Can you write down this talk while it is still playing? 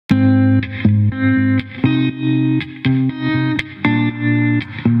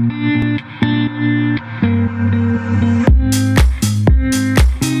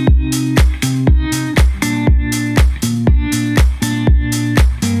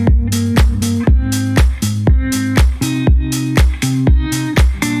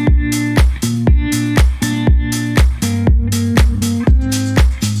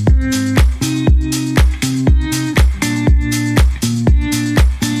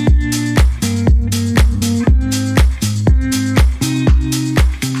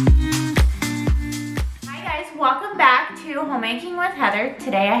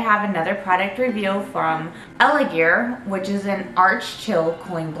have another product review from Elegear, which is an Arch Chill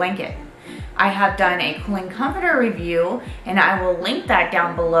cooling blanket. I have done a cooling comforter review and I will link that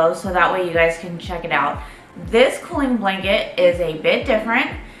down below so that way you guys can check it out. This cooling blanket is a bit different.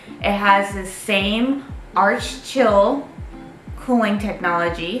 It has the same Arch Chill cooling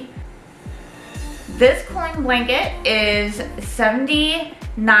technology. This cooling blanket is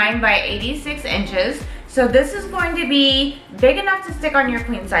 79 by 86 inches. So this is going to be big enough to stick on your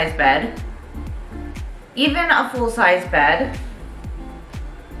queen size bed, even a full size bed.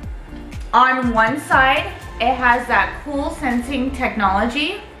 On one side, it has that cool sensing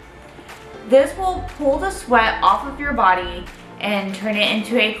technology. This will pull the sweat off of your body and turn it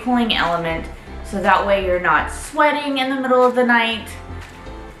into a cooling element. So that way you're not sweating in the middle of the night.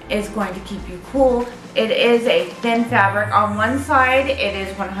 It's going to keep you cool. It is a thin fabric. On one side, it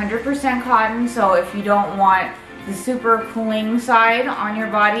is 100% cotton. So if you don't want the super cooling side on your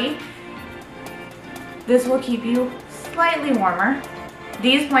body, this will keep you slightly warmer.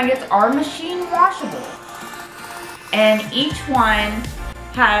 These blankets are machine washable, and each one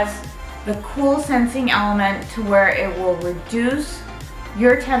has the cool sensing element to where it will reduce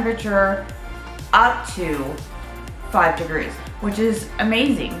your temperature up to 5 degrees, which is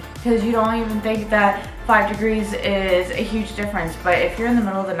amazing because you don't even think that 5 degrees is a huge difference. But if you're in the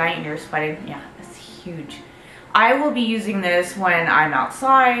middle of the night and you're sweating, yeah, it's huge. I will be using this when I'm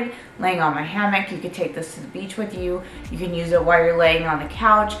outside, laying on my hammock. You could take this to the beach with you. You can use it while you're laying on the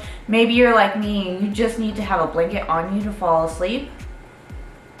couch. Maybe you're like me and you just need to have a blanket on you to fall asleep.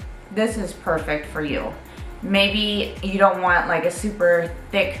 This is perfect for you. Maybe you don't want like a super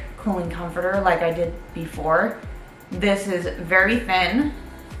thick cooling comforter like I did before. This is very thin,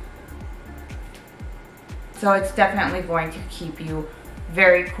 so it's definitely going to keep you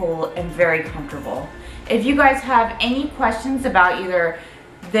very cool and very comfortable. If you guys have any questions about either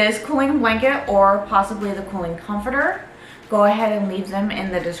this cooling blanket or possibly the cooling comforter, go ahead and leave them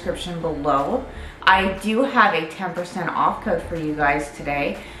in the description below. I do have a 10% off code for you guys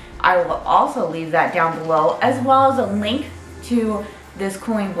today. I will also leave that down below, as well as a link to this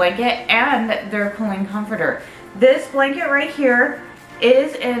cooling blanket and their cooling comforter. This blanket right here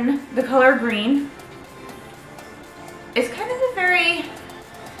is in the color green. It's kind of a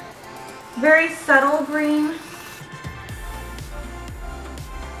very subtle green.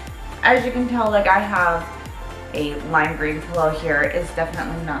 As you can tell, like I have a lime green pillow here. It's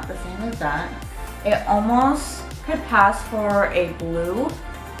definitely not the same as that. It almost could pass for a blue.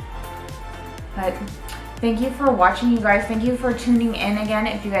 But thank you for watching, you guys. Thank you for tuning in again.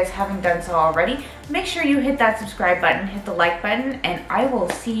 If you guys haven't done so already, make sure you hit that subscribe button, hit the like button, and I will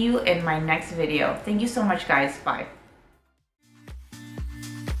see you in my next video. Thank you so much, guys. Bye.